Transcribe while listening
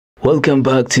Welcome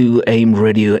back to AIM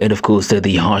Radio, and of course the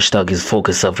hashtag is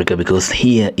Focus Africa, because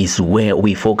here is where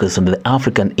we focus on the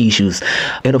African issues.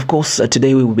 And of course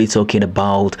today we will be talking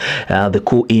about the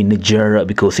coup in Niger,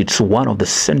 because it's one of the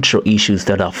central issues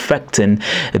that are affecting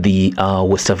the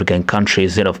West African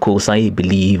countries. And of course I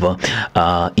believe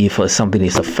if something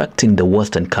is affecting the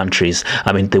Western countries,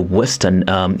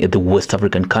 the West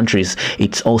African countries,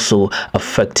 it's also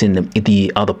affecting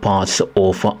the other parts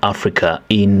of Africa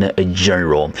in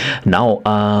general. Now,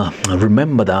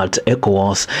 remember that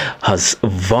ECOWAS has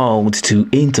vowed to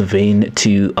intervene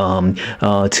to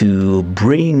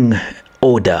bring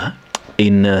order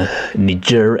in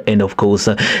Niger, and of course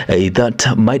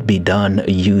that might be done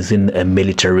using a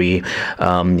military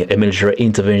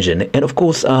intervention. And of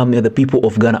course the people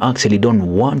of Ghana actually don't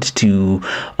want to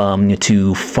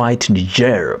fight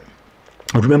Niger.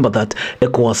 Remember that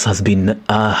ECOWAS has been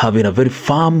having a very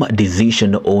firm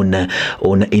decision on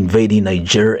invading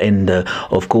Niger, and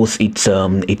of course it's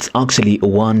actually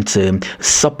wants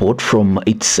support from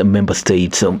its member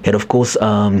states. And of course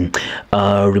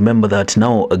remember that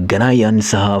now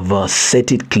Ghanaians have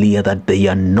set it clear that they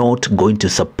are not going to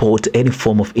support any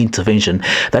form of intervention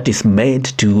that is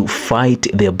meant to fight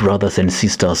their brothers and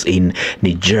sisters in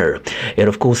Niger. And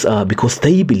of course because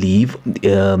they believe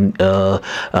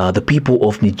the people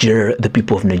of Niger, the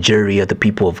people of Nigeria, the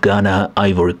people of Ghana,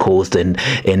 Ivory Coast, and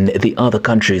the other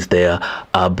countries there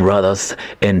are brothers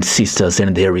and sisters,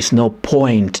 and there is no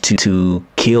point to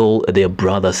kill their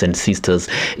brothers and sisters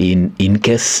in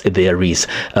case there is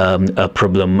a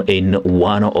problem in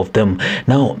one of them.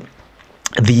 Now,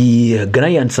 the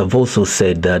Ghanaians have also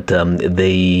said that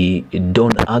they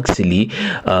don't actually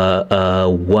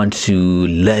want to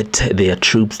let their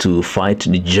troops to fight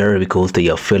Niger because they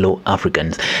are fellow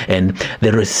Africans, and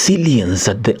the resilience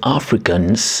that the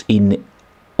Africans in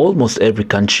almost every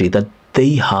country that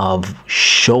they have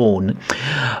shown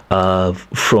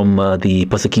from the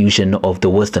persecution of the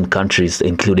Western countries,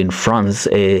 including France,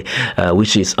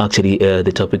 which is actually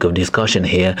the topic of discussion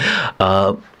here,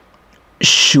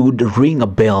 should ring a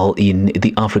bell in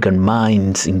the African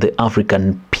minds, in the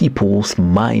African people's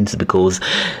minds, because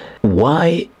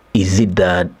why is it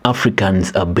that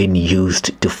Africans are being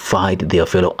used to fight their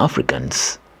fellow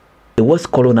Africans? The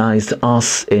West colonized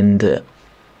us, and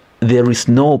there is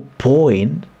no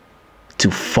point to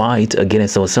fight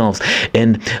against ourselves.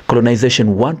 And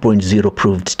colonization 1.0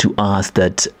 proved to us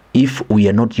that if we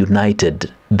are not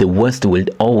united, the West will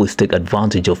always take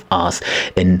advantage of us,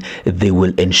 and they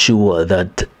will ensure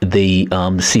that they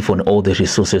siphon all the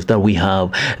resources that we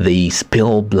have. They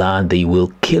spill blood, they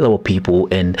will kill our people,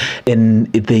 and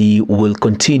they will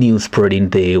continue spreading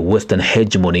the Western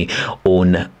hegemony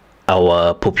on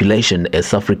our population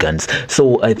as Africans.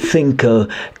 So I think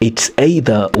it's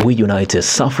either we unite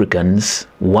as Africans,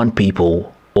 one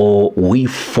people, or we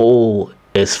fall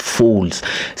as fools.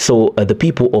 So the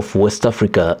people of West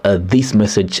Africa, this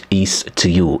message is to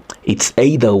you. It's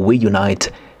either we unite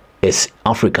as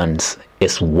Africans,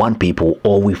 as one people,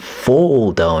 or we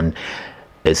fall down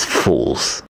as fools.